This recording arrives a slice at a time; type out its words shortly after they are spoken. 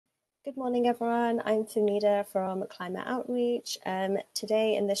Good morning, everyone. I'm Famida from Climate Outreach.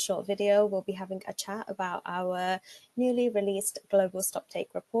 Today in this short video, we'll be having a chat about our newly released Global Stocktake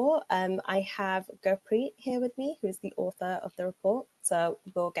report. I have Gurpreet here with me, who's the author of the report. So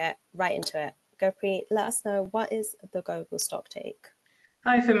we'll get right into it. Gurpreet, let us know, what is the Global Stocktake?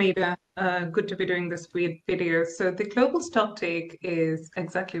 Hi, Famida. Good to be doing this video. So the global stock take is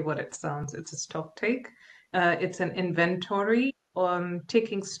exactly what it sounds. It's a stock take. It's an inventory on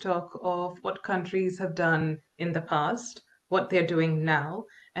taking stock of what countries have done in the past, what they're doing now,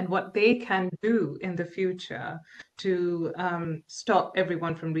 and what they can do in the future to stop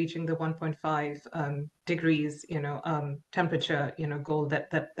everyone from reaching the 1.5 degrees, temperature, goal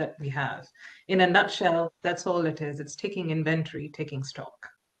that we have. In a nutshell, that's all it is. It's taking inventory, taking stock.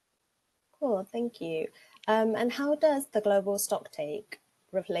 Cool, thank you. And how does the Global Stocktake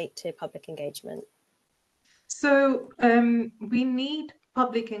relate to public engagement? So we need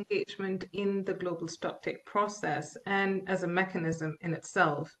public engagement in the global stocktake process and as a mechanism in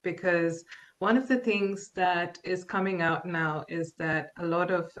itself, because one of the things that is coming out now is that a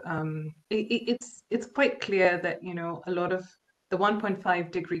lot of it's quite clear that a lot of the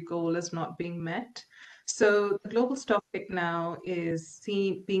 1.5-degree goal is not being met. So the global stocktake now is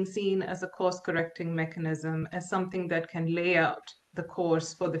being seen as a course correcting mechanism, as something that can lay out the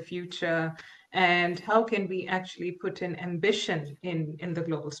course for the future. And how can we actually put in ambition in the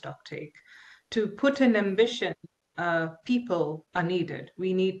global stocktake? To put in ambition, people are needed.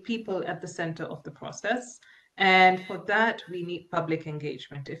 We need people at the center of the process. And for that, we need public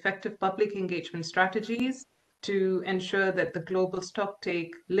engagement, effective public engagement strategies to ensure that the global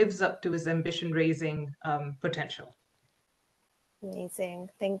stocktake lives up to its ambition-raising potential. Amazing,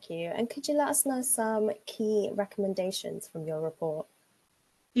 thank you. And could you let us know some key recommendations from your report?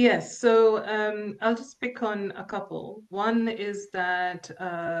 Yes, so I'll just pick on a couple. One is that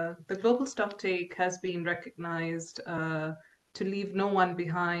the global stocktake has been recognized to leave no one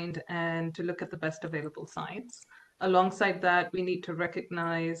behind and to look at the best available science. Alongside that, we need to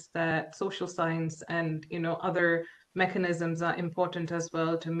recognize that social science and other mechanisms are important as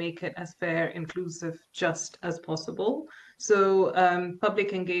well to make it as fair, inclusive, just as possible. So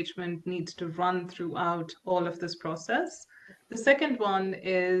public engagement needs to run throughout all of this process. The second one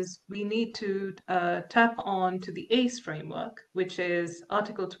is we need to tap on to the ACE framework, which is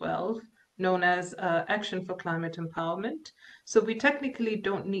Article 12, known as Action for Climate Empowerment. So we technically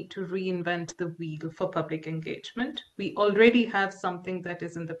don't need to reinvent the wheel for public engagement. We already have something that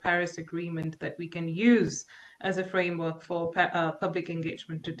is in the Paris Agreement that we can use as a framework for public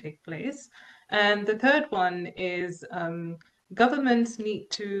engagement to take place. And the third one is governments need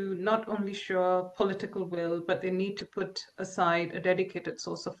to not only show political will, but they need to put aside a dedicated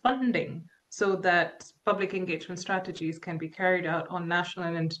source of funding so that public engagement strategies can be carried out on national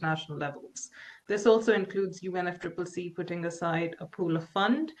and international levels. This also includes UNFCCC putting aside a pool of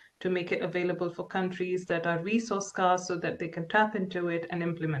fund to make it available for countries that are resource scarce so that they can tap into it and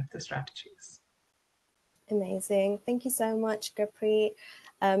implement the strategies. Amazing. Thank you so much, Gurpreet.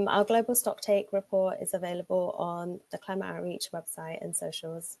 Our Global Stocktake report is available on the Climate Outreach website and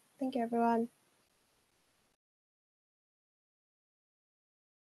socials. Thank you, everyone.